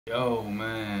Yo,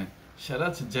 man, shout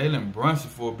out to Jalen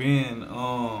Brunson for being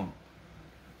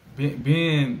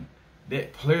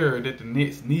that player that the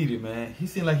Knicks needed, man. He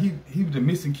seemed like he was the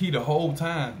missing key the whole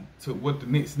time to what the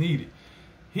Knicks needed.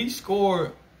 He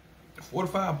scored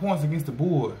 45 points against the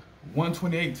Bulls,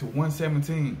 128 to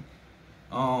 117.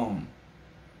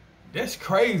 That's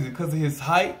crazy because of his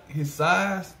height, his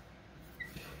size,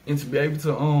 and to be able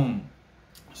to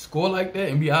score like that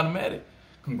and be automatic.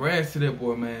 Congrats to that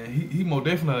boy, man. He more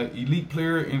definitely an elite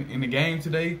player in the game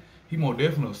today. He more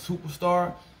definitely a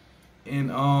superstar. And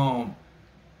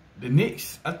the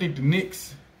Knicks, I think the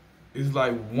Knicks is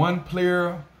like one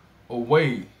player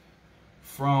away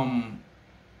from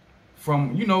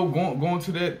going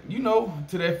to that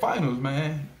to that finals,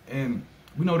 man. And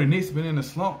we know the Knicks been in a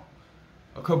slump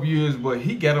a couple years, but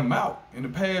he got them out in the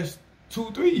past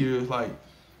 2-3 years. Like,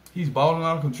 he's balling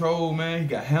out of control, man. He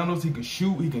got handles. He can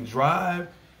shoot. He can drive.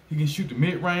 He can shoot the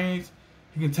mid-range.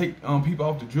 He can take people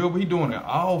off the dribble. He doing it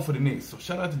all for the Knicks. So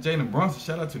shout out to Jalen Brunson.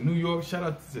 Shout out to New York. Shout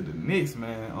out to the Knicks,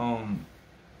 man.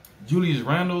 Julius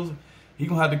Randle, he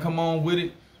gonna have to come on with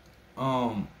it.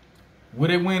 Will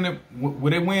they win in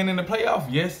the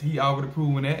playoff? Yes, he already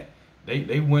proven that.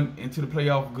 They went into the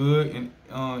playoff good, and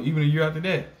even a year after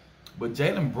that. But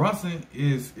Jalen Brunson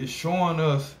is showing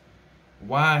us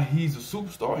why he's a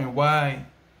superstar and why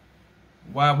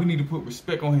we need to put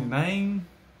respect on his name,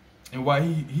 and why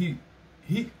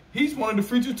he's one of the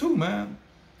future too, man.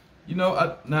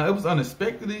 Now it was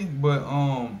unexpectedly, but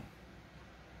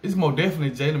it's more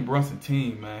definitely Jalen Brunson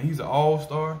team, man. He's an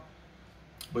all-star.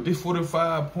 But this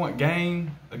 45-point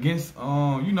game against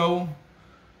DeRozan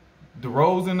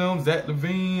them, Zach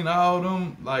LaVine, all of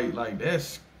them, like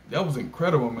that was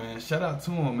incredible, man. Shout out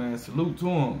to him, man. Salute to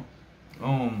him.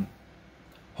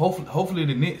 Hopefully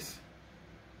the Knicks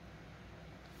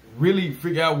really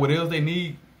figure out what else they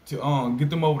need to get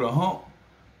them over the hump.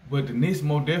 But the Knicks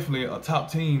most definitely a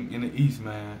top team in the East,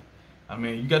 man. I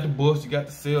mean, you got the Bucks, you got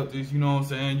the Celtics, you know what I'm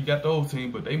saying? You got those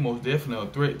teams, but they most definitely a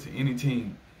threat to any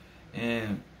team.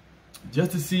 And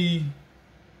just to see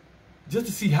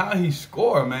how he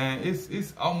scored, man,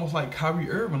 it's almost like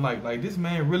Kyrie Irving. Like this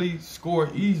man really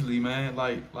scored easily, man.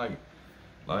 Like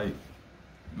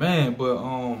man,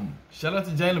 but shout out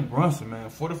to Jalen Brunson, man.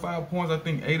 45 points, I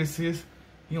think 8 assists.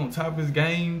 He on top of his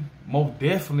game, most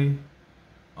definitely.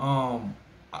 To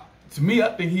me,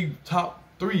 I think he top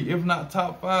 3, if not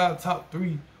top 5, top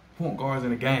 3 point guards in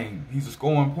the game. He's a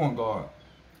scoring point guard.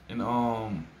 And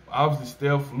obviously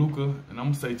Steph, Luka, and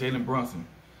I'm gonna say Jalen Brunson.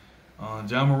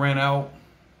 John Moran out.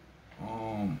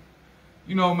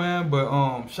 Man,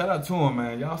 but shout out to him,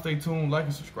 man. Y'all stay tuned, like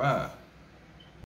and subscribe.